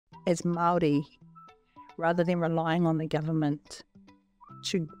as Māori, rather than relying on the government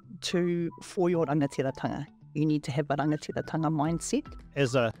for your rangatiratanga. You need to have a rangatiratanga mindset.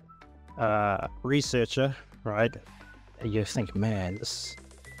 As a researcher, right, you think, man,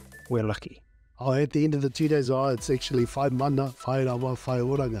 we're lucky. Oh, at the end of the 2 days, it's actually whai mana, whai rawa, whai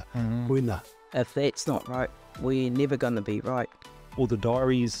oranga, puina. If that's not right, we're never going to be right. All the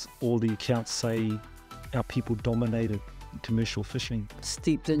diaries, all the accounts say our people dominated commercial fishing.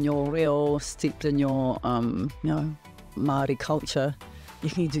 Steeped in your reo, steeped in your, Māori culture. You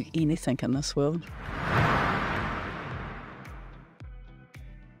can do anything in this world.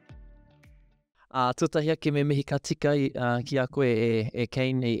 Tūtahia ke me mihi ka tika ki a koe e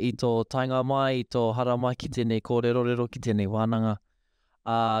Caine i tō tainga mai, i tō hara mai ki tēnei kōrerorero, ki tēnei wānanga.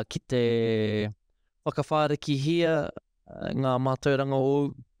 Ki te whakawhāriki hia, ngā mātauranga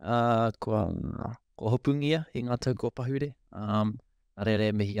o kua hopungia i ngā tau kua pahure.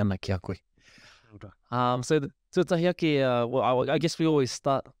 Arere mihi ana ki a koe. So tūtahia ke, well, I guess we always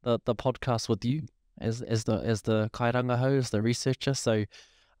start the podcast with you as the kairanga ho, as the researcher. So,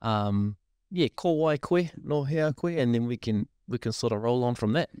 yeah, ko wai koe, no hea koe, and then we can sort of roll on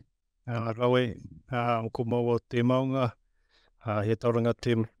from that. Rawe, ko maua te maunga, he taranga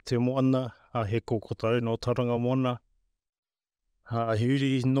te Moana, he kōkotau no taranga Moana. He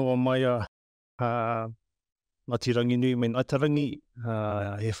uri noa mai Matirangi nui me Naitarangi,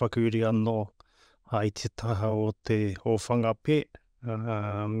 he whakauri anō i te taha o whangapē,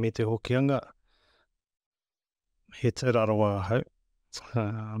 me te hokianga, he te rarawa hau.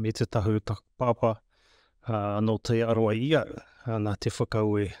 Me te tahu takapapa no te aroa ia, nā te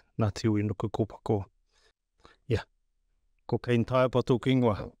whakaue, nā te ui nuku kōpako. Yeah, ko Caine Taiapa tōku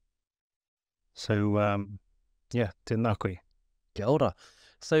ingoa. So, yeah, tēnā koe. Kia ora.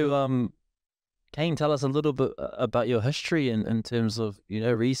 So, Caine, tell us a little bit about your history in terms of,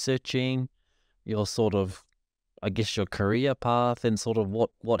 researching, your sort of, I guess, your career path and sort of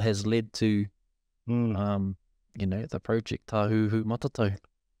what has led to the project Tahuhu Matatau.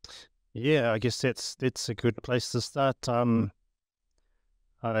 Yeah, I guess that's a good place to start.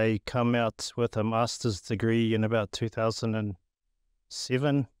 I come out with a master's degree in about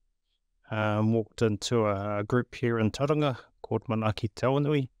 2007. Walked into a group here in Tauranga called Manaki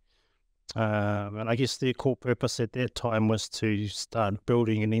Tawanui. And I guess their core purpose at that time was to start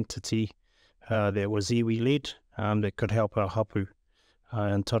building an entity that was iwi-led, that could help our hapū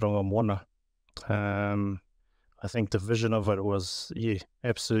in Tauranga Moana. I think the vision of it was,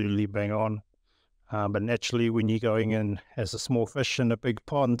 absolutely bang on. But naturally, when you're going in as a small fish in a big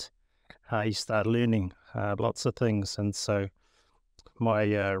pond, you start learning lots of things. And so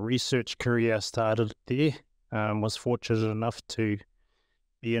my research career started there. Was fortunate enough to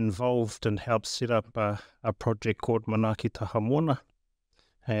be involved and help set up a project called Manaki Taha Moana.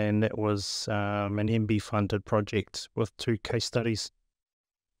 And that was an MB-funded project with 2 case studies.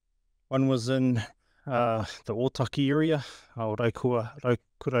 One was in the Otaki area, o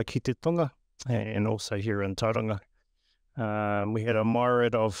Raukura ki te Tonga, and also here in Tauranga. We had a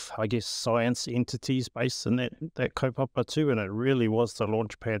myriad of, I guess, science entities based in that kaupapa too, and it really was the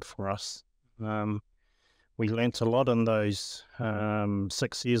launch pad for us. We learnt a lot in those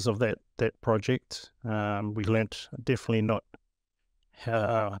 6 years of that project. We learnt definitely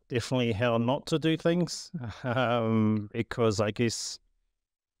how not to do things, because I guess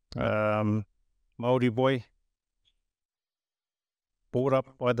Māori boy, brought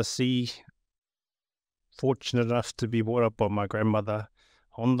up by the sea, fortunate enough to be brought up by my grandmother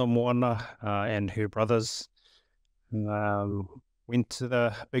on the Moana and her brothers. Went to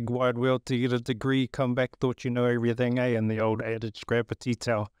the big wide world to get a degree, come back, thought you know everything, and the old adage, grab a tea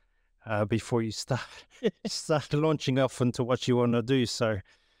towel before you start launching off into what you want to do. So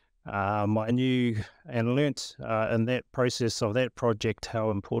I knew and learnt in that process of that project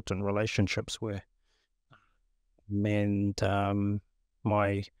how important relationships were. And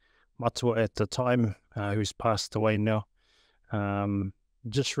my matua at the time, who's passed away now,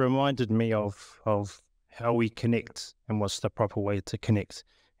 just reminded me of how we connect and what's the proper way to connect.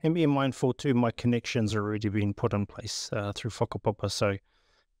 And being mindful too, my connections are already been put in place through whakapapa. So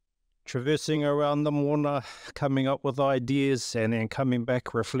traversing around the Moana, coming up with ideas, and then coming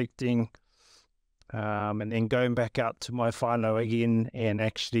back, reflecting, and then going back out to my whānau again and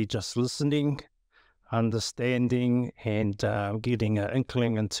actually just listening, understanding, and getting an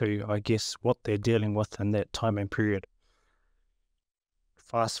inkling into, I guess, what they're dealing with in that time and period.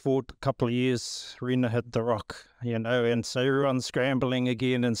 Fast forward a couple of years, Rena hit the rock, and so everyone's scrambling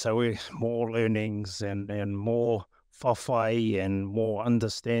again, and so we're more learnings and more whawhai and more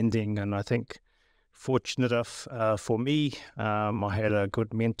understanding. And I think fortunate enough for me, I had a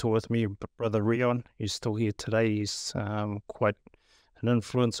good mentor with me, Brother Rion. He's still here today. He's quite an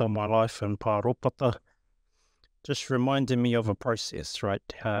influence on my life in Pāropata. Just reminded me of a process, right?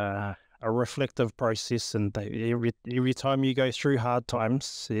 A reflective process, and every time you go through hard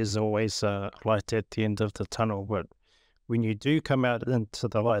times, there's always a light at the end of the tunnel. But when you do come out into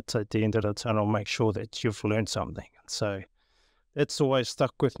the light at the end of the tunnel, make sure that you've learned something. So that's always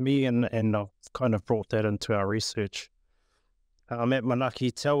stuck with me, and I've kind of brought that into our research. At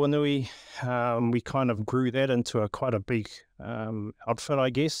Manaki Tawanui, we kind of grew that into quite a big outfit, I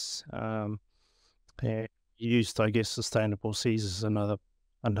guess. And used, I guess, sustainable seas as another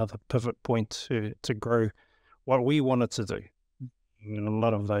pivot point to grow what we wanted to do. And a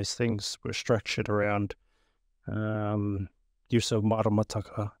lot of those things were structured around use of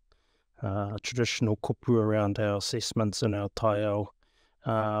maramataka, traditional kupu around our assessments and our taiao,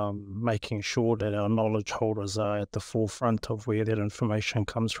 making sure that our knowledge holders are at the forefront of where that information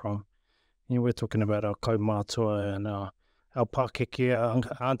comes from. And we're talking about our kaumātua and our Pākeke, our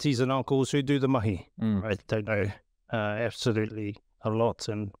aunties and uncles who do the mahi, right? They know absolutely a lot,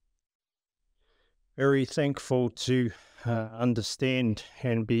 and very thankful to understand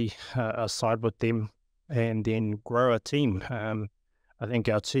and be aside with them and then grow a team. I think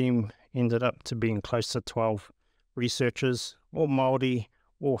our team ended up to being close to 12 researchers, all Māori,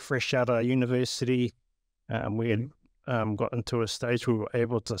 all fresh out of university. We had got into a stage where we were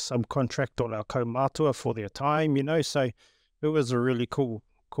able to subcontract all our kaumātua for their time, so it was a really cool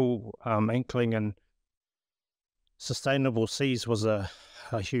inkling, and sustainable seas was a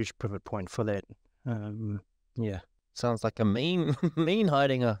huge pivot point for that. Sounds like a mean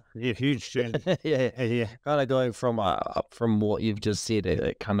hiding. Yeah, huge journey. yeah. Kind of going from what you've just said,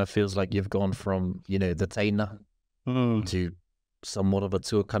 it kind of feels like you've gone from, the teina to somewhat of a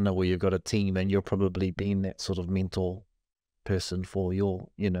tuakana where you've got a team and you're probably being that sort of mentor person for your,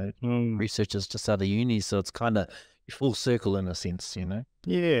 researchers just out of uni. So it's kind of full circle in a sense,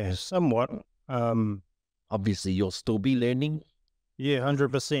 Yeah, somewhat. Obviously, you'll still be learning. Yeah,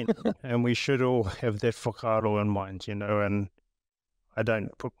 100%. And we should all have that whakaaro in mind, and I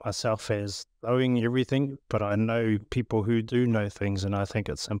don't put myself as knowing everything, but I know people who do know things, and I think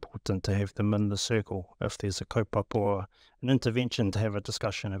it's important to have them in the circle if there's a kaupapa or an intervention to have a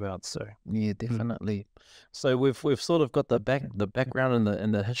discussion about. So yeah, definitely. So we've sort of got the background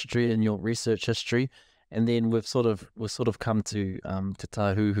in the history and your research history, and then we've sort of come to Te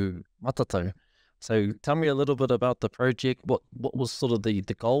Tāhuhu Matatau. So tell me a little bit about the project. What was sort of the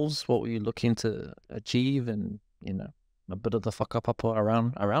goals? What were you looking to achieve, and a bit of the whakapapa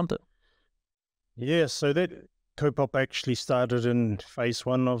around it? Yeah, so that kaupapa actually started in phase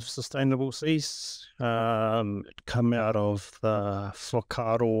 1 of Sustainable Seas. It come out of the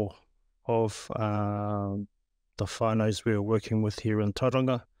whakaaro of the whānaus we were working with here in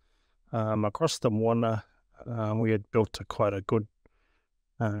Tauranga. Across the Moana, we had built quite a good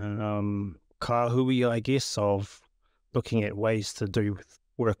kāhui, I guess, of looking at ways to do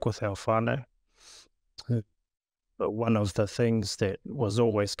work with our whānau. But one of the things that was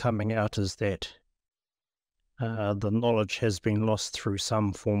always coming out is that the knowledge has been lost through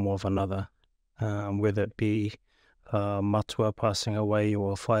some form of another, whether it be matua passing away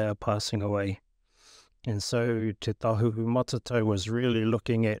or whaia passing away. And so Te Tāhuhu Matatau was really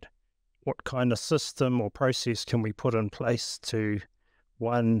looking at what kind of system or process can we put in place to,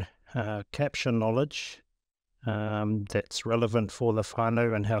 one, capture knowledge that's relevant for the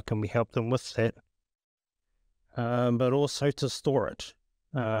whānau, and how can we help them with that, but also to store it.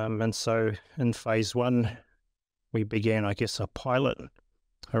 And so in phase 1, we began, I guess, a pilot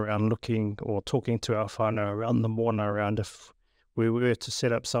around looking or talking to our whānau around the Moana, around if we were to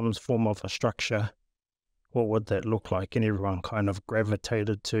set up some form of a structure, what would that look like? And everyone kind of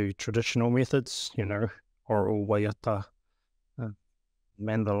gravitated to traditional methods, oral waiata,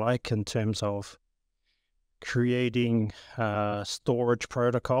 and the like, in terms of creating storage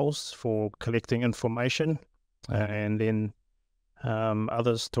protocols for collecting information. And then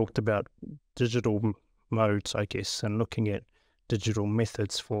others talked about digital modes, I guess, and looking at digital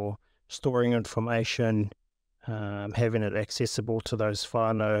methods for storing information, having it accessible to those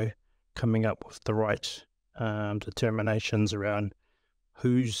whānau, coming up with the right determinations around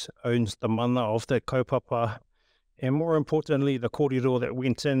who owns the mana of that kaupapa. And more importantly, the kōrero that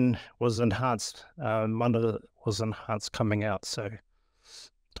went in was enhanced, mana was enhanced coming out. So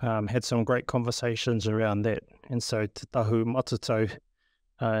had some great conversations around that. And so Te Tāhuhu Matatau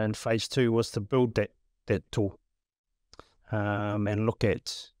in phase 2 was to build that tool and look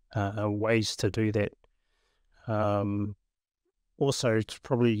at ways to do that. Also, to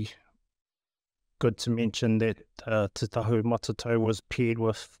probably good to mention that Te Tahu Matatau was paired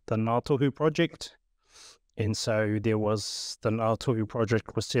with the Ngātohu project. And so there was the Ngātohu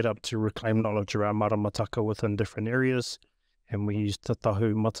project was set up to reclaim knowledge around maramataka within different areas. And we used Te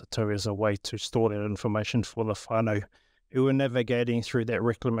Tahu Matatau as a way to store that information for the whānau who were navigating through that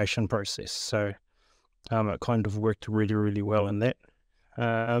reclamation process. So it kind of worked really, really well in that.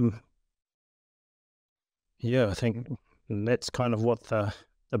 Yeah, I think that's kind of what the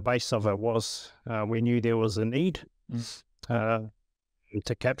base of it was. We knew there was a need to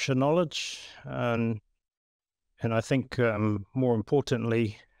capture knowledge, and I think more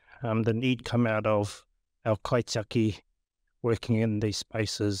importantly, the need come out of our kaitiaki working in these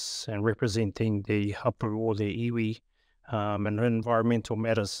spaces and representing the hapū or the iwi and environmental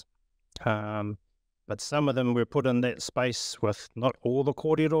matters. But some of them were put in that space with not all the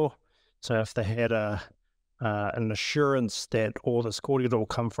kōrero. So if they had an assurance that all this kōrero will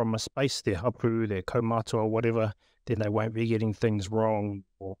come from a space, their hapū, their kaumātua or whatever, then they won't be getting things wrong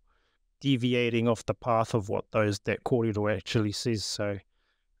or deviating off the path of what that kōrero actually says. So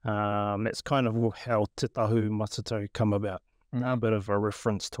that's kind of how Te Tahu Matatau come about. A bit of a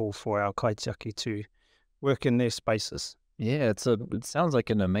reference tool for our kaitiaki to work in their spaces. Yeah, it sounds like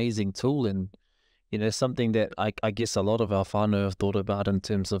an amazing tool, and something that I guess a lot of our whānau have thought about in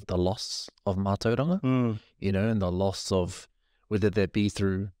terms of the loss of mātauranga, and the loss of whether that be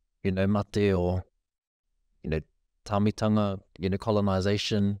through, mate or, tāmitanga,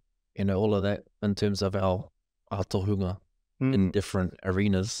 colonization, all of that in terms of our tohunga in different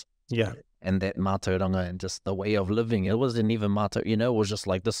arenas. Yeah. And that mātauranga and just the way of living. It wasn't even mātau, it was just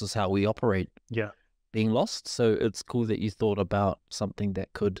like, this is how we operate. Yeah. Being lost. So it's cool that you thought about something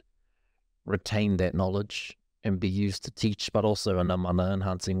that could retain that knowledge and be used to teach, but also in a mana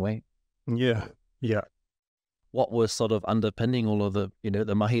enhancing way. Yeah. Yeah. What was sort of underpinning all of the,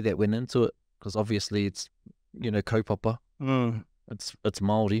 the mahi that went into it? Because obviously it's, kaupapa. It's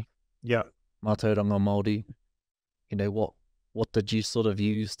Māori. Yeah. Mātauranga Māori. What did you sort of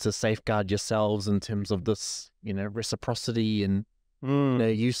use to safeguard yourselves in terms of this, reciprocity and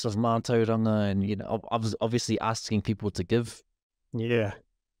use of mātauranga and, obviously asking people to give? Yeah.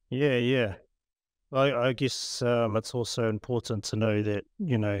 Yeah. I guess it's also important to know that,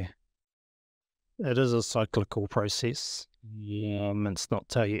 it is a cyclical process. It's not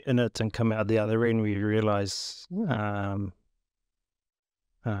till you're in it and come out the other end where you realise the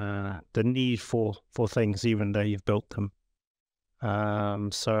need for things even though you've built them.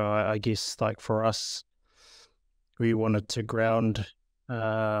 So I guess like for us, we wanted to ground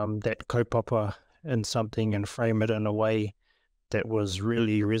that kaupapa in something and frame it in a way that was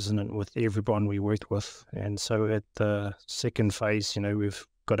really resonant with everyone we worked with. And so at the second phase, we've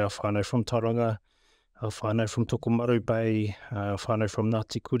got our whānau from Tauranga, our whānau from Tokomaru Bay, our whānau from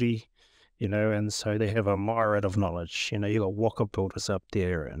Ngāti Kuri, and so they have a myriad of knowledge. You got waka builders up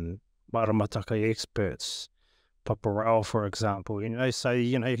there and maramataka experts, Paparao, for example, so,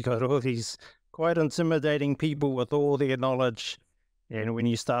 you've got all these quite intimidating people with all their knowledge. And when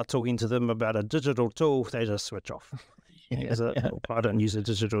you start talking to them about a digital tool, they just switch off. I don't use a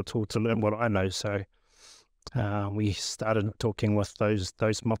digital tool to learn what I know. So we started talking with those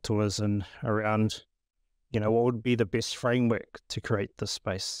matuas and around, what would be the best framework to create the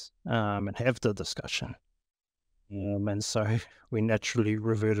space and have the discussion. And so we naturally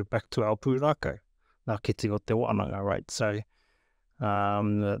reverted back to our pūrākau. Nā kete o te wānanga, right? So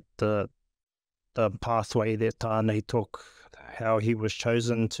the pathway that Tānei took, how he was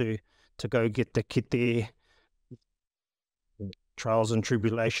chosen to go get the kete, trials and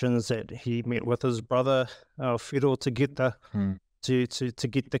tribulations that he met with his brother, Whiro, to get the to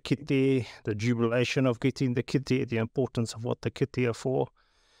get the kete, the jubilation of getting the kete, the importance of what the kete are for.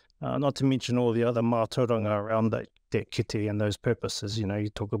 Not to mention all the other mātauranga around that kete and those purposes. You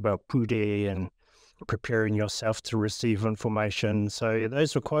talk about pūre and preparing yourself to receive information. So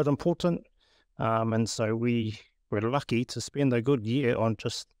those were quite important. And so we were lucky to spend a good year on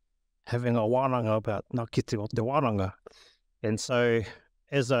just having a wānanga about ngā kete o te wānanga. And so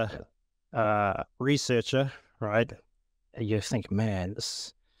as a researcher, right, you think, man,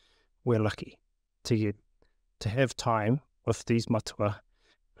 we're lucky to have time with these matua,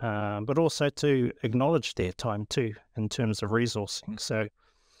 but also to acknowledge their time too in terms of resourcing. So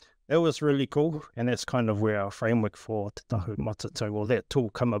that was really cool, and that's kind of where our framework for Te Tahu Matatau, or that tool,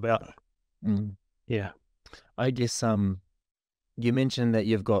 come about. Yeah. I guess you mentioned that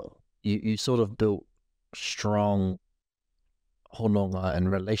you sort of built strong hononga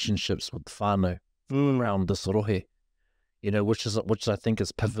and relationships with whānau around this rohe, which I think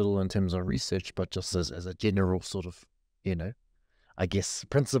is pivotal in terms of research, but just as a general sort of, I guess,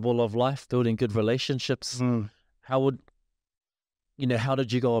 principle of life, building good relationships. How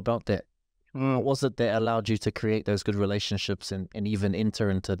did you go about that? What was it that allowed you to create those good relationships and even enter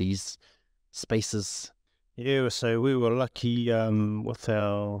into these spaces? Yeah, so we were lucky with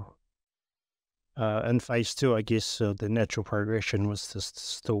our, in phase 2, I guess, the natural progression was to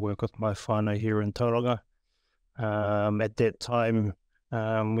still work with my whānau here in Tauranga. At that time,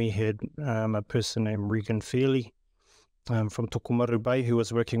 we had a person named Regan Fairley from Tokomaru Bay who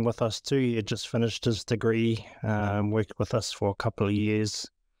was working with us too. He had just finished his degree, worked with us for a couple of years.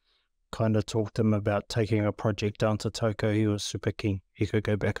 Kind of talked him about taking a project down to Toko. He was super keen. He could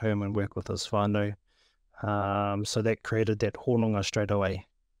go back home and work with his whānau. So that created that hononga straight away.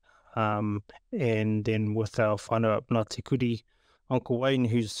 And then with our whānau up Ngāti Kuri, Uncle Wayne,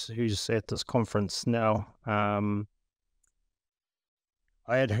 who's at this conference now, I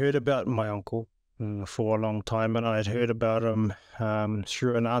had heard about my uncle for a long time, and I had heard about him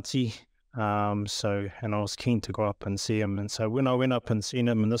through an auntie. And I was keen to go up and see him. And so when I went up and seen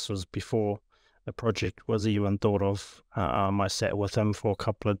him, and this was before the project was even thought of, I sat with him for a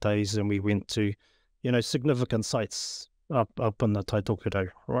couple of days, and we went to, significant sites up in the Taitokoro,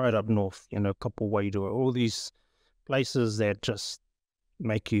 right up north, Kapo Wairua, all these places that just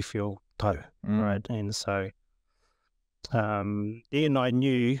make you feel tau, right? And so then I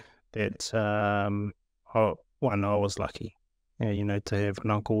knew that, I was lucky. To have an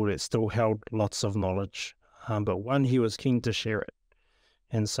uncle that still held lots of knowledge. But one, he was keen to share it.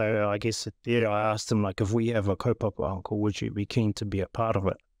 And so I guess there I asked him, if we have a kaupapa uncle, would you be keen to be a part of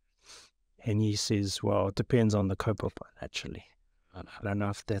it? And he says, well, it depends on the kaupapa, actually. I don't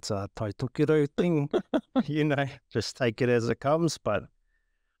know if that's a taitokiro thing, just take it as it comes. But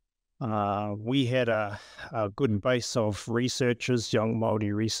we had a good base of researchers, young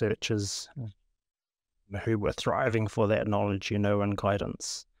Māori researchers, who were thriving for that knowledge, and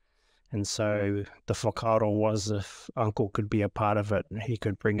guidance. And so the whakaaro was, if Uncle could be a part of it, he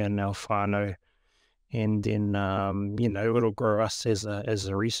could bring in our whānau, and then, it'll grow us as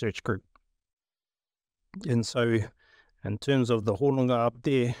a research group. And so in terms of the hononga up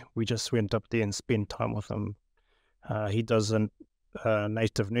there, we just went up there and spent time with him. He does a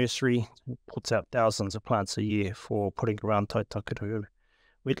native nursery, puts out thousands of plants a year for putting around Taitokoro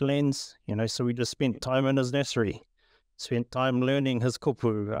wetlands, so we just spent time in his nursery, spent time learning his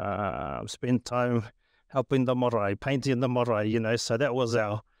kupu, spent time helping the marae, painting the marae, so that was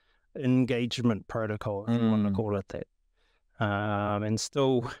our engagement protocol, if you want to call it that. And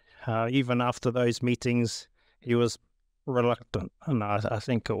still, even after those meetings, he was reluctant, and I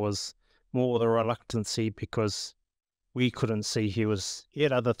think it was more the reluctancy because we couldn't see he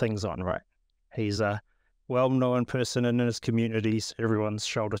had other things on, right? He's a well-known person in his communities, everyone's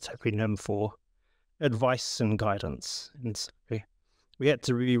shoulder tapping him for advice and guidance. And so we had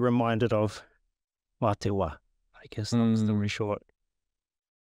to be reminded of mā te wā, I guess, long story short.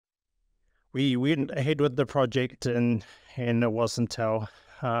 We went ahead with the project, and it wasn't until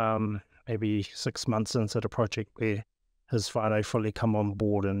maybe 6 months into the project where his whānau fully come on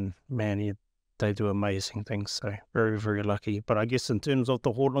board, and man, they do amazing things, so very, very lucky. But I guess in terms of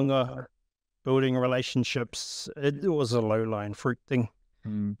the hononga, building relationships, it was a low-lying fruit thing,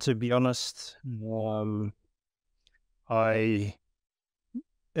 to be honest. In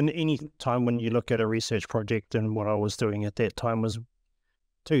any time when you look at a research project, and what I was doing at that time was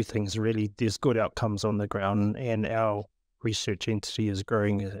two things really. There's good outcomes on the ground, and our research entity is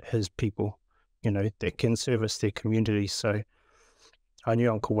growing as people, that can service their community. So I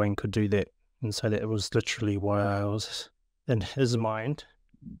knew Uncle Wayne could do that. And so that was literally why I was, in his mind,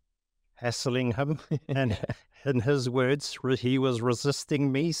 hassling him. And in his words, he was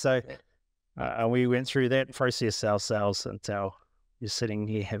resisting me. So we went through that process ourselves until you're sitting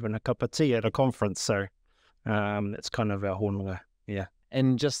here having a cup of tea at a conference. So that's kind of our hononga, yeah.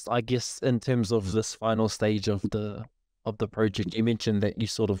 And just, I guess, in terms of this final stage of the project, you mentioned that you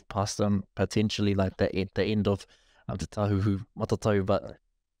sort of passed on potentially like the end of Te Tahuhu Matatau, but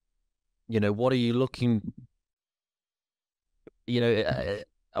what are you looking,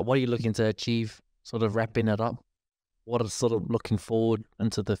 what are you looking to achieve, sort of wrapping it up? What is sort of looking forward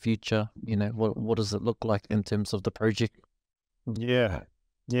into the future? What does it look like in terms of the project? Yeah,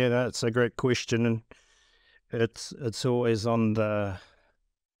 that's a great question, and it's always on the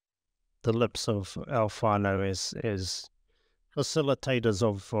lips of our whānau as facilitators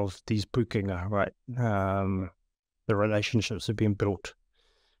of these pukenga, right? The relationships have been built.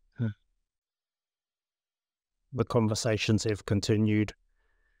 The conversations have continued.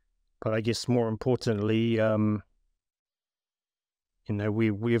 But I guess more importantly,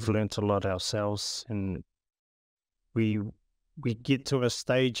 we've learnt a lot ourselves, and we we get to a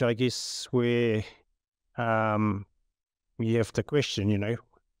stage, I guess, where you have to question, you know,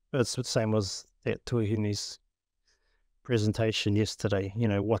 it's the same as that Tuihini's presentation yesterday, you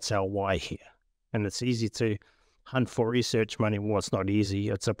know, what's our why here? And it's easy to hunt for research money. Well, it's not easy,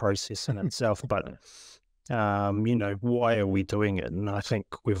 it's a process in itself, but, you know, why are we doing it? And I think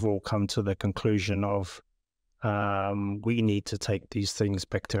we've all come to the conclusion of we need to take these things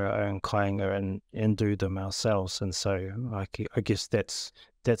back to our own kāinga and do them ourselves. And so I guess that's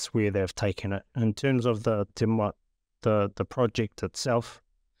where they've taken it. In terms of the project itself,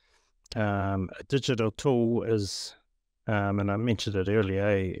 a digital tool is, and I mentioned it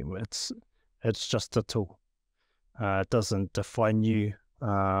earlier, it's just a tool. It doesn't define you.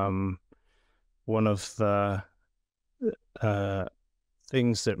 One of the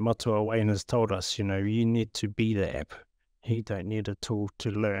things that Matua Wayne has told us, you know, you need to be the app. You don't need a tool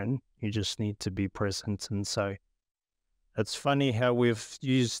to learn. You just need to be present. And so it's funny how we've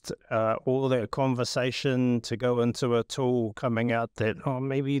used all that conversation to go into a tool coming out that, oh,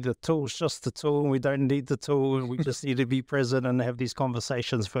 maybe the tool's just a tool and we don't need the tool and we just need to be present and have these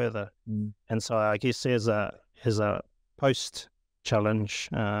conversations further. And so I guess as a post challenge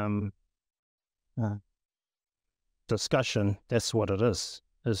discussion, that's what it is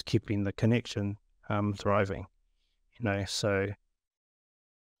keeping the connection thriving, you know. So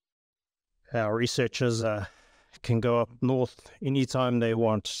our researchers can go up north anytime they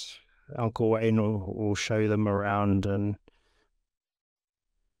want. Uncle Wayne will show them around, and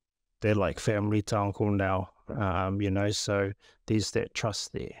they're like family to Uncle now, you know, so there's that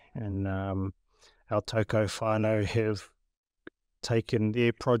trust there. And our toko whānau have taken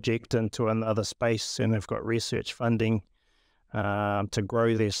their project into another space and have got research funding to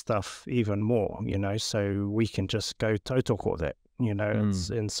grow their stuff even more, you know, so we can just go tautoko that, you know.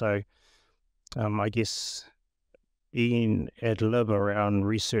 And so I guess being ad lib around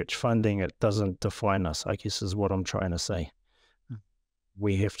research funding, it doesn't define us, I guess is what I'm trying to say.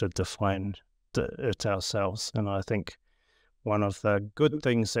 We have to define it ourselves. And I think one of the good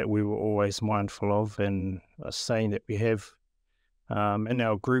things that we were always mindful of, and a saying that we have in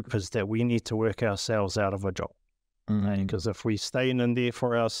our group, is that we need to work ourselves out of a job. Because if we stay in there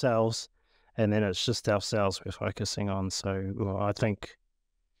for ourselves, and then it's just ourselves we're focusing on. So I think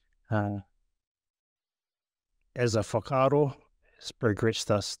as a whakaaro, it's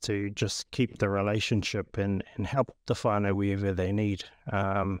progressed us to just keep the relationship and help the whānau wherever they need.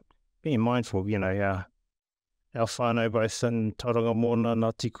 Being mindful, you know, our whānau both in Tauranga, Moana,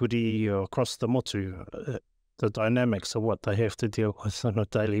 Ngāti Kuri, or across the motu, the dynamics of what they have to deal with on a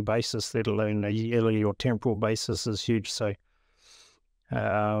daily basis, let alone a yearly or temporal basis, is huge. So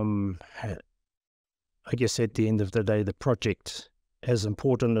I guess at the end of the day, the project, as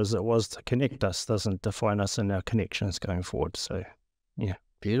important as it was to connect us, doesn't define us in our connections going forward. So, yeah.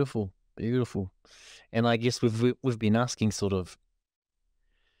 Beautiful, beautiful. And I guess we've been asking sort of,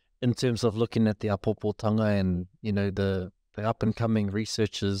 in terms of looking at the apopotanga and, you know, the up and coming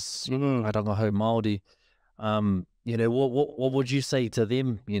researchers, Arangaho Māori, you know, what would you say to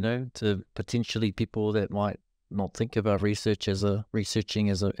them, you know, to potentially people that might not think about researching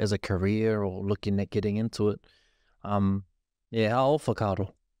as a career or looking at getting into it? Yeah, how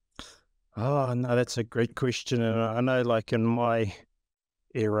whakaaro? Oh, no, that's a great question. And I know, like, in my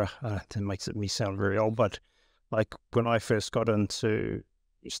era, that makes me sound very old, but like when I first got into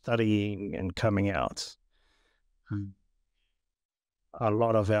studying and coming out, a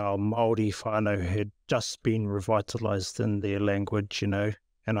lot of our Māori whānau had just been revitalised in their language, you know,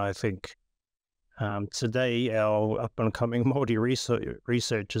 and I think today our up-and-coming Māori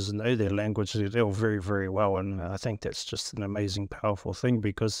researchers know their language very, very well, and I think that's just an amazing, powerful thing,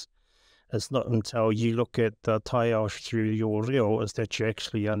 because it's not until you look at the taiao through your reo is that you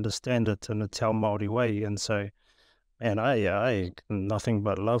actually understand it in a Te Ao Māori way. And so, man, I nothing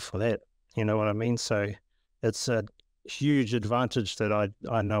but love for that, you know what I mean? So it's a huge advantage that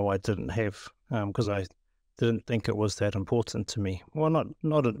I know I didn't have, because I didn't think it was that important to me. Well,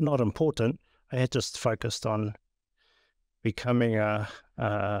 not important. I had just focused on becoming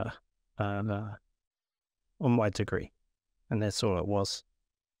on my degree, and that's all it was.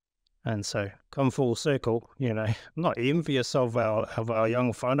 And so, come full circle, you know, I'm not envious of our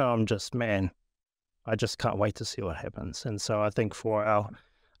young whānau. I'm just, man, I just can't wait to see what happens. And so I think for our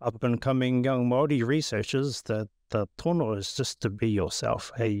up and coming young Māori researchers, the tono is just to be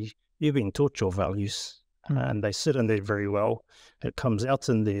yourself. Hey, you've been taught your values, and they sit in there very well. It comes out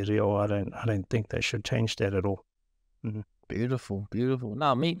in their reo. I don't think they should change that at all. Beautiful, beautiful.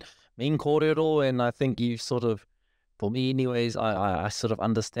 No, mean kōrero, and I think you've sort of for me anyways, I sort of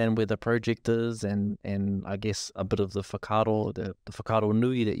understand where the project is and I guess a bit of the whakaaro, the whakaaro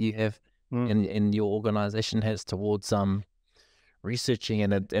nui that you have and your organisation has towards researching,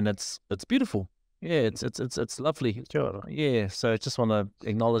 and it's beautiful. Yeah, it's lovely. Sure. Yeah, so I just want to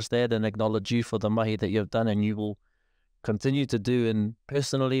acknowledge that and acknowledge you for the mahi that you've done and you will continue to do, in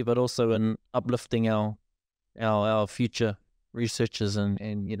personally, but also in uplifting our future researchers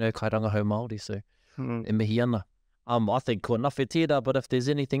and you know, kai rangahau Māori. So e mihi ana. I think ko nawhi tērā, but if there's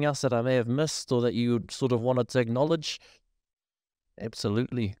anything else that I may have missed or that you sort of wanted to acknowledge,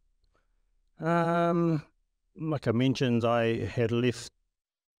 absolutely. Like I mentioned, I had left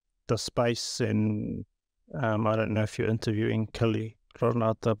the space, and I don't know if you're interviewing Kili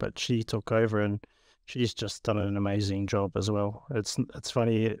Ronata, but she took over and she's just done an amazing job as well. It's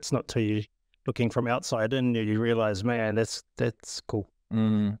funny, it's not till you looking from outside in you realize, man, that's cool.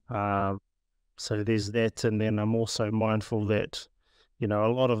 So there's that, and then I'm also mindful that, you know,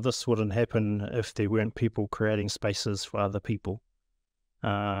 a lot of this wouldn't happen if there weren't people creating spaces for other people.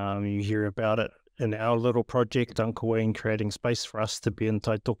 You hear about it in our little project, Uncle Wayne creating space for us to be in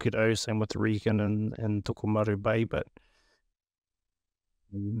Taitokerau, same with Regan and Tokomaru Bay, but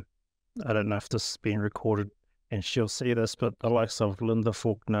I don't know if this is being recorded and she'll see this, but the likes of Linda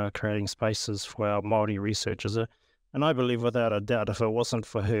Faulkner creating spaces for our Māori researchers, and I believe without a doubt, if it wasn't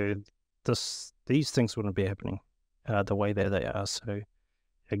for her, these things wouldn't be happening the way that they are. So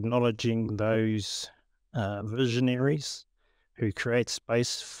acknowledging those visionaries who create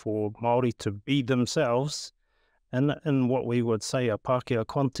space for Māori to be themselves in what we would say a Pākehā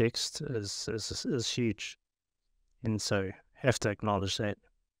context is huge. And so have to acknowledge that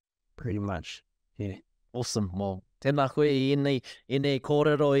pretty much. Yeah. Awesome. Well, tēnā koe I nei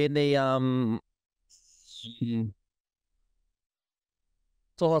kōrero, I nei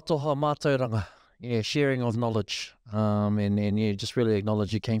toha mātauranga. Yeah, sharing of knowledge. And yeah, just really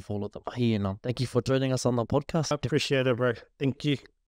acknowledge you came for all of the mahi, and thank you for joining us on the podcast. I appreciate it, bro. Thank you.